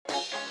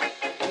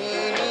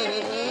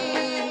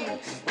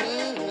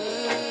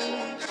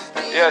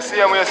Yeah,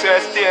 see him when you say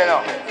stay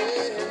now.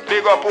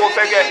 Big up who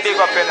forget big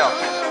up, you know.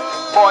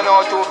 Burn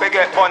out who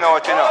forget burn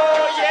out, you know.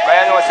 But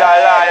you know it's a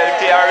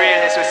loyalty and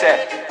realness we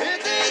say.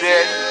 See?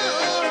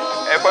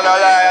 If you know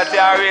loyalty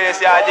and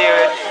realness you deal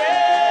with.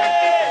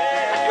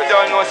 You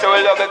don't know so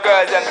we love the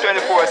girls them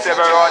 24/7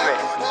 around me.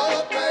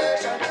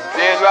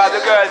 See, we have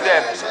the girls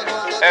them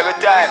every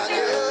time,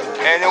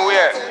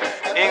 anywhere.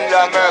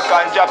 England,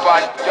 American,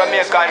 Japan,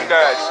 Jamaican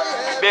girls.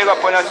 Big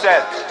up on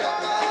yourself.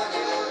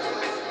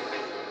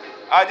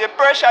 And the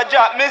pressure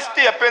drop,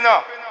 Mixtape, you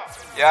know.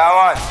 Yeah,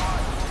 man.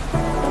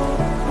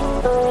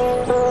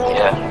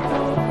 Yeah.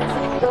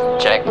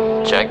 Check.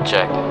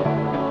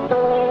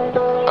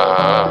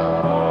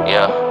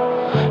 Yeah.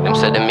 Them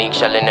said the meek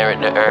shall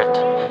inherit the earth.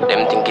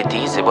 Them think it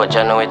easy, but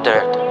you know it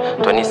dirt.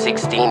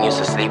 2016 used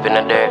to sleep in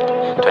the dirt.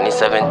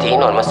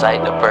 2017 on my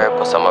side the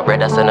purpose. And my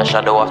brothers in a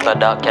shadow after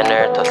dark can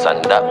hurt us.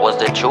 And that was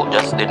the truth,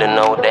 just didn't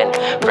know then.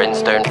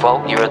 Friends turn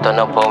foe, you return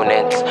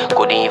opponents.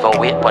 Couldn't even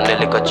wait on the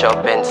liquor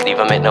choppings. Leave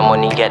them make the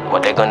money yet.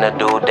 What they gonna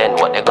do then?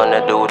 What they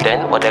gonna do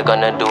then? What they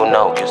gonna do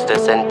now? Used to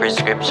send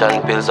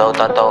prescription pills out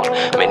of town.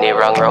 Many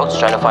wrong roads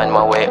trying to find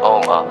my way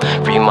home.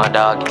 Free my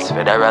dog, it's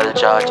federal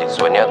charges.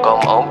 When you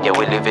come home, yeah,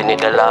 we living it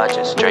the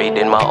largest.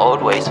 Trading my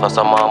old ways for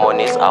some more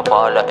monies.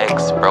 Apollo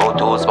X, Pro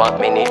Tools, Mac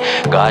Mini.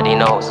 God he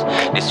knows,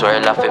 this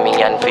world for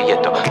me and for you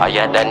too.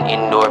 Higher than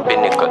indoor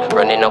pinnacle.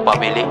 Running up a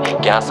billy,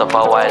 can't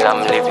suffer while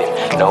I'm living.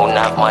 No,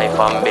 not my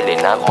family,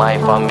 not my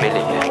family.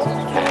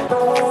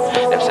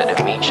 Them said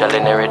the meek shall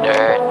inherit the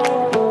earth.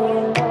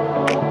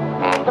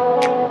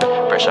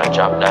 Pressure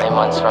drop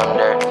diamonds from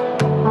dirt.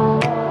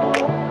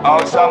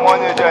 Out some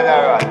money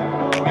general,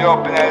 we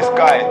up in the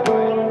sky.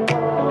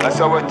 That's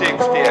how we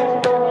think stay.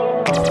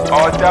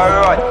 Out the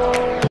road.